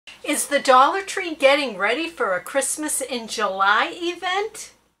Is the Dollar Tree getting ready for a Christmas in July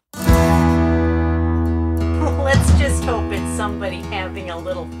event? Let's just hope it's somebody having a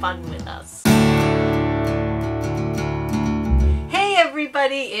little fun with us. Hey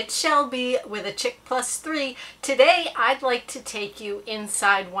everybody, it's Shelby with a Chick Plus 3. Today I'd like to take you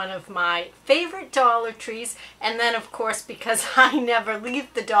inside one of my favorite Dollar Trees, and then of course, because I never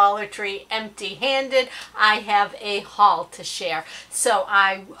leave the Dollar Tree empty-handed, I have a haul to share. So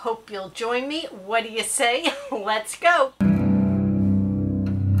I hope you'll join me. What do you say? Let's go!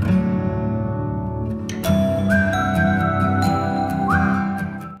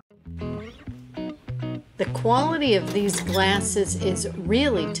 The quality of these glasses is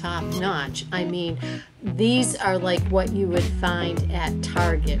really top-notch. I mean, these are like what you would find at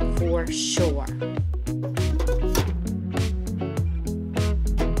Target for sure.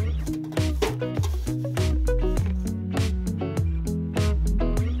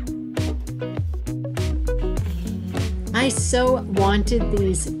 I so wanted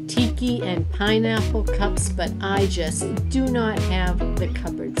these tiki and pineapple cups, but I just do not have the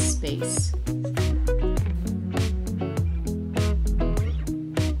cupboard space.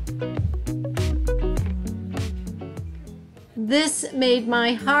 This made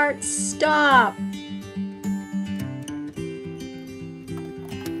my heart stop.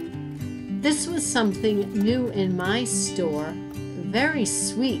 This was something new in my store. Very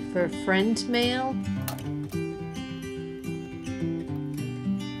sweet for friend mail.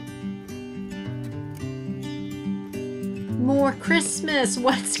 More Christmas.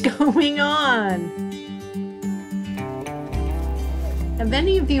 What's going on? Have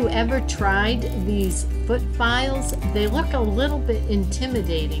any of you ever tried these foot files? They look a little bit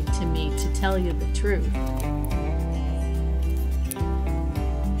intimidating to me, to tell you the truth.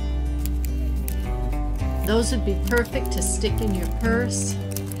 Those would be perfect to stick in your purse.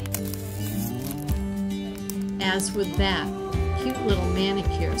 As with that cute little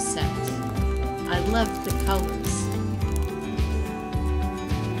manicure set. I love the colors.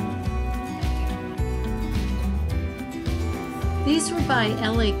 These were by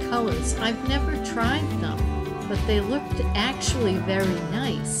LA Colors. I've never tried them, but they looked actually very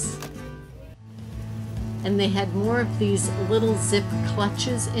nice. And they had more of these little zip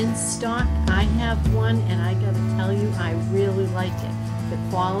clutches in stock. I have one, and I gotta tell you, I really like it. The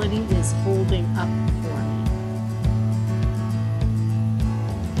quality is holding up for me.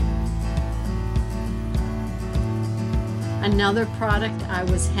 Another product I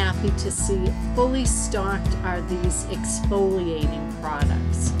was happy to see fully stocked are these exfoliating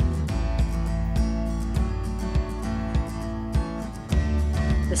products.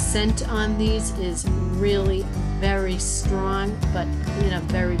 The scent on these is really very strong, but in a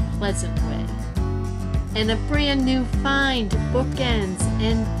very pleasant way. And a brand new find, bookends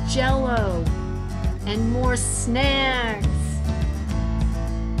and Jell-O and more snacks.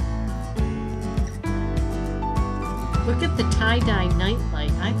 Look at the tie-dye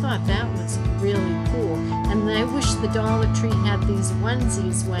nightlight. I thought that was really cool. And I wish the Dollar Tree had these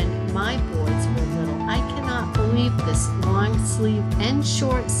onesies when my boys were little. I cannot believe this long sleeve and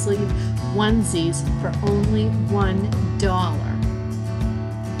short sleeve onesies for only $1.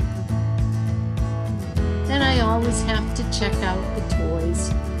 Then I always have to check out the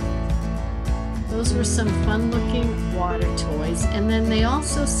toys. Those were some fun-looking water toys. And then they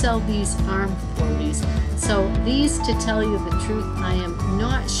also sell these arm floaties. So these, to tell you the truth, I am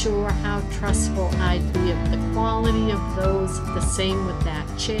not sure how trustful I'd be of the quality of those. The same with that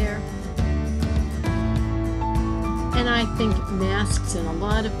chair. And I think masks in a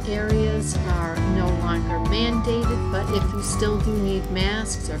lot of areas are no longer mandated, but if you still do need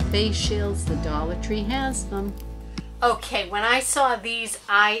masks or face shields, the Dollar Tree has them. Okay, when I saw these,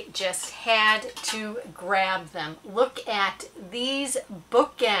 I just had to grab them. Look at these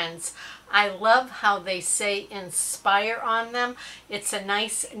bookends. I love how they say Inspire on them. It's a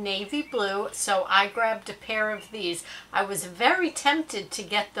nice navy blue, so I grabbed a pair of these. I was very tempted to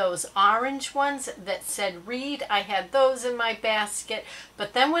get those orange ones that said Read. I had those in my basket,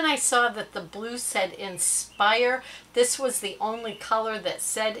 but then when I saw that the blue said Inspire, this was the only color that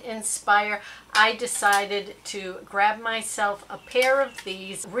said Inspire, I decided to grab myself a pair of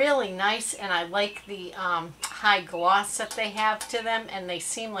these. Really nice, and I like the high gloss that they have to them, and they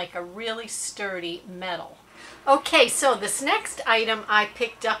seem like a really sturdy metal. Okay, so this next item I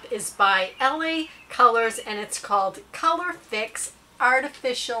picked up is by LA Colors, and it's called Color Fix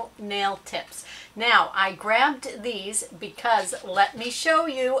Artificial Nail Tips. Now, I grabbed these because, let me show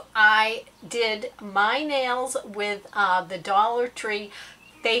you, I did my nails with the Dollar Tree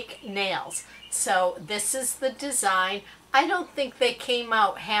fake nails. So this is the design. I don't think they came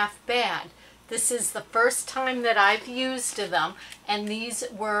out half bad. This is the first time that I've used them, and these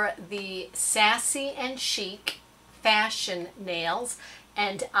were the Sassy and Chic Fashion nails,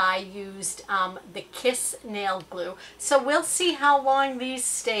 and I used the Kiss nail glue. So we'll see how long these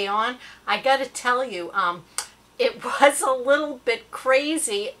stay on. I gotta tell you, it was a little bit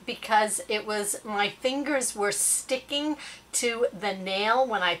crazy because my fingers were sticking to the nail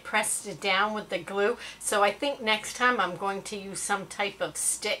when I pressed it down with the glue. So I think next time I'm going to use some type of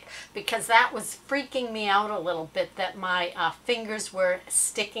stick, because that was freaking me out a little bit that my fingers were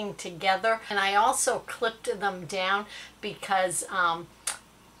sticking together. And I also clipped them down because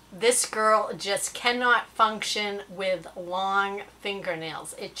this girl just cannot function with long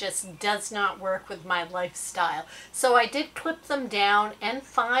fingernails. It just does not work with my lifestyle. So I did clip them down and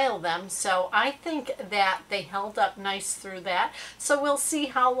file them. So I think that they held up nice through that. So we'll see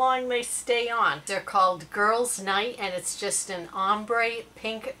how long they stay on. They're called Girls Night, and it's just an ombre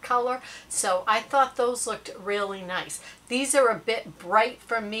pink color. So I thought those looked really nice. These are a bit bright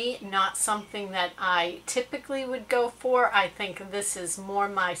for me, not something that I typically would go for. I think this is more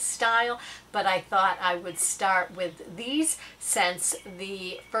my style, but I thought I would start with these since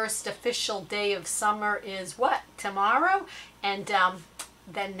the first official day of summer is what? Tomorrow? And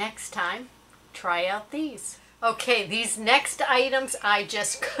then next time, try out these. Okay, these next items I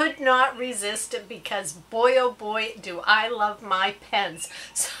just could not resist because boy oh boy do I love my pens.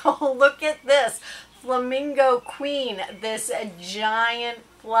 So look at this. Flamingo Queen, this giant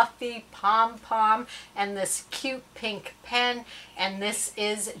fluffy pom-pom, and this cute pink pen, and this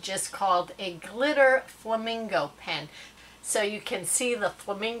is just called a glitter flamingo pen. So you can see the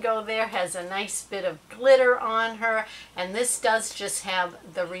flamingo there has a nice bit of glitter on her, and this does just have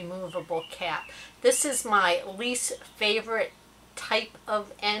the removable cap. This is my least favorite type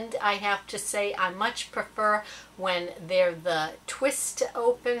of end, I have to say. I much prefer when they're the twist to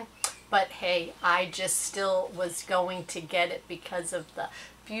open. But hey, I just still was going to get it because of the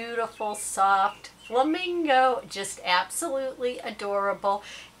beautiful, soft flamingo. Just absolutely adorable.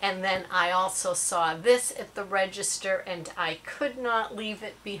 And then I also saw this at the register and I could not leave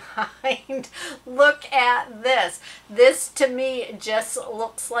it behind. Look at this. This to me just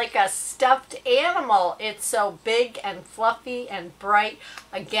looks like a stuffed animal. It's so big and fluffy and bright.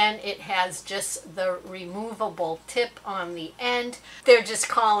 Again, it has just the removable tip on the end. They're just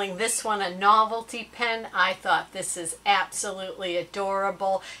calling this one a novelty pen. I thought this is absolutely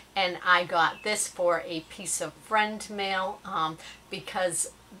adorable, and I got this for a piece of friend mail because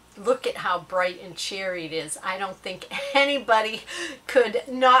look at how bright and cheery it is. I don't think anybody could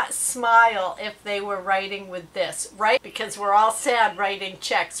not smile if they were writing with this, right? Because we're all sad writing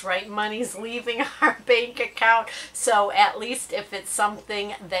checks, right? Money's leaving our bank account. So at least if it's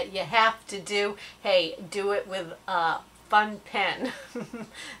something that you have to do, hey, do it with a fun pen.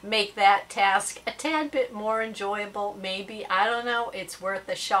 Make that task a tad bit more enjoyable, maybe. I don't know. It's worth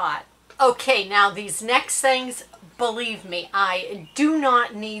a shot. Okay, now these next things, believe me, I do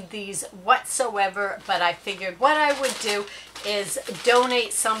not need these whatsoever, but I figured what I would do is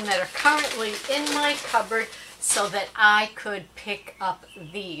donate some that are currently in my cupboard so that I could pick up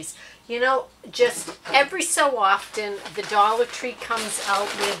these. You know, just every so often the Dollar Tree comes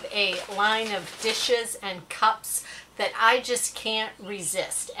out with a line of dishes and cups that I just can't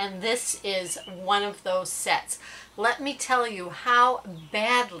resist, and this is one of those sets. Let me tell you how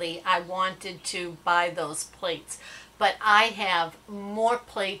badly I wanted to buy those plates, but I have more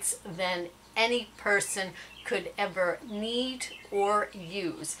plates than any person could ever need or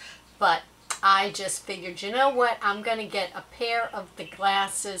use. But I just figured, you know what, I'm going to get a pair of the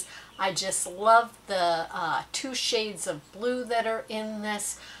glasses. I just love the 2 shades of blue that are in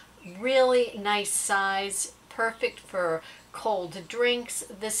this. Really nice size, perfect for cold drinks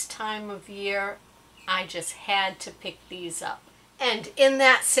this time of year. I just had to pick these up. And in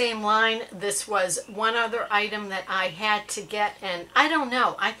that same line, this was one other item that I had to get, and I don't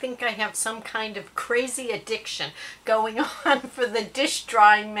know, I think I have some kind of crazy addiction going on for the dish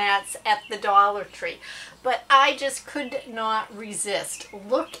drying mats at the Dollar Tree. But I just could not resist.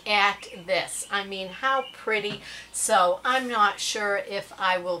 Look at this. I mean, how pretty. So I'm not sure if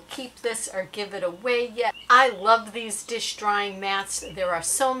I will keep this or give it away yet. I love these dish drying mats. There are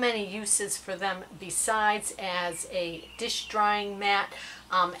so many uses for them besides as a dish drying mat.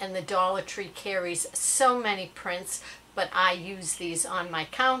 And the Dollar Tree carries so many prints. but I use these on my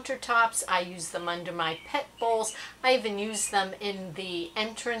countertops. I use them under my pet bowls. I even use them in the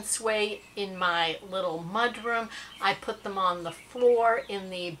entranceway in my little mudroom. I put them on the floor in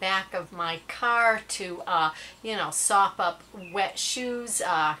the back of my car to, you know, sop up wet shoes,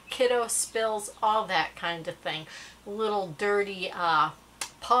 kiddo spills, all that kind of thing. Little dirty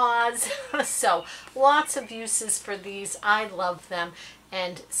paws. So lots of uses for these. I love them.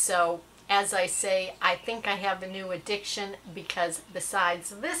 And so, as I say, I think I have a new addiction because besides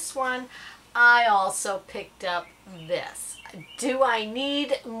this one, I also picked up this. Do I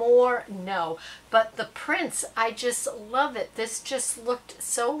need more? No. But the prints, I just love it. This just looked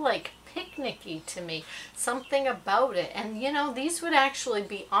so like picnicky to me. Something about it. And you know, these would actually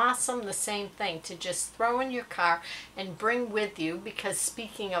be awesome, the same thing, to just throw in your car and bring with you, because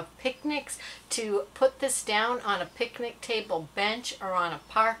speaking of picnics, to put this down on a picnic table bench or on a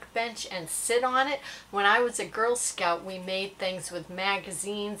park bench and sit on it. When I was a Girl Scout, we made things with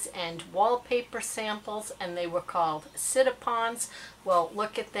magazines and wallpaper samples, and they were called sit-upons. Well,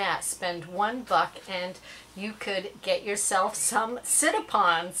 look at that. Spend $1 and you could get yourself some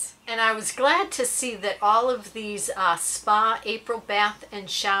sit-upons. And I was glad to see that all of these spa April bath and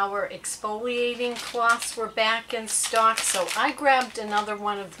shower exfoliating cloths were back in stock. So I grabbed another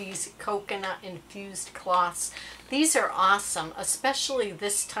one of these coconut infused cloths. These are awesome, especially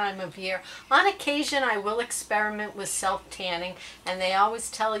this time of year. On occasion, I will experiment with self-tanning, and they always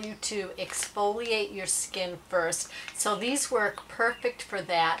tell you to exfoliate your skin first. So these work perfect for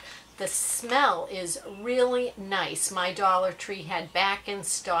that. The smell is really nice. My Dollar Tree had back in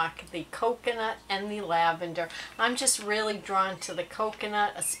stock the coconut and the lavender. I'm just really drawn to the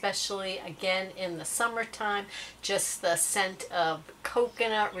coconut, especially again in the summertime. Just the scent of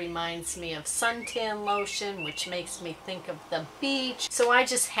coconut reminds me of suntan lotion, which makes me think of the beach. So I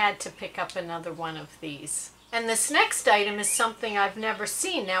just had to pick up another one of these. And this next item is something I've never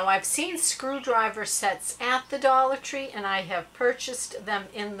seen. Now, I've seen screwdriver sets at the Dollar Tree, and I have purchased them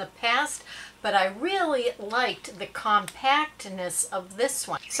in the past, but I really liked the compactness of this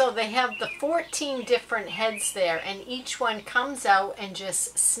one. So they have the 14 different heads there, and each one comes out and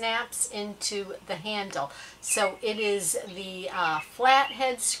just snaps into the handle. So it is the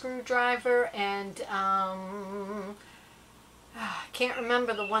flathead screwdriver, and I can't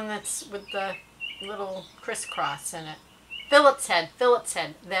remember the one that's with the little crisscross in it. Phillips head,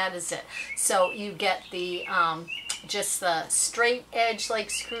 that is it. So you get the just the straight edge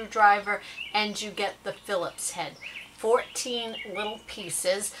like screwdriver, and you get the Phillips head. 14 little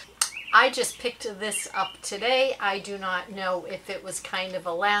pieces. I just picked this up today. I do not know if it was kind of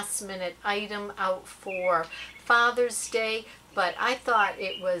a last minute item out for Father's Day, but I thought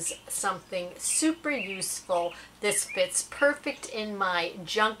it was something super useful. This fits perfect in my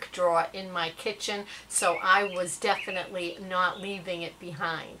junk drawer in my kitchen, so I was definitely not leaving it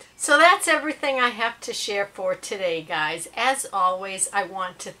behind. So that's everything I have to share for today, guys. As always, I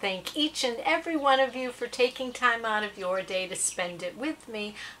want to thank each and every one of you for taking time out of your day to spend it with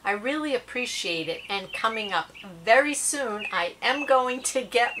me. I really appreciate it. And coming up very soon, I am going to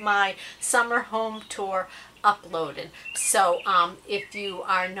get my summer home tour uploaded. So if you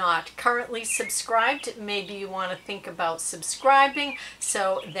are not currently subscribed, maybe you want to think about subscribing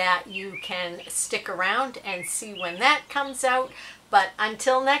so that you can stick around and see when that comes out. But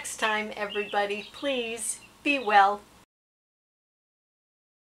until next time, everybody, please be well.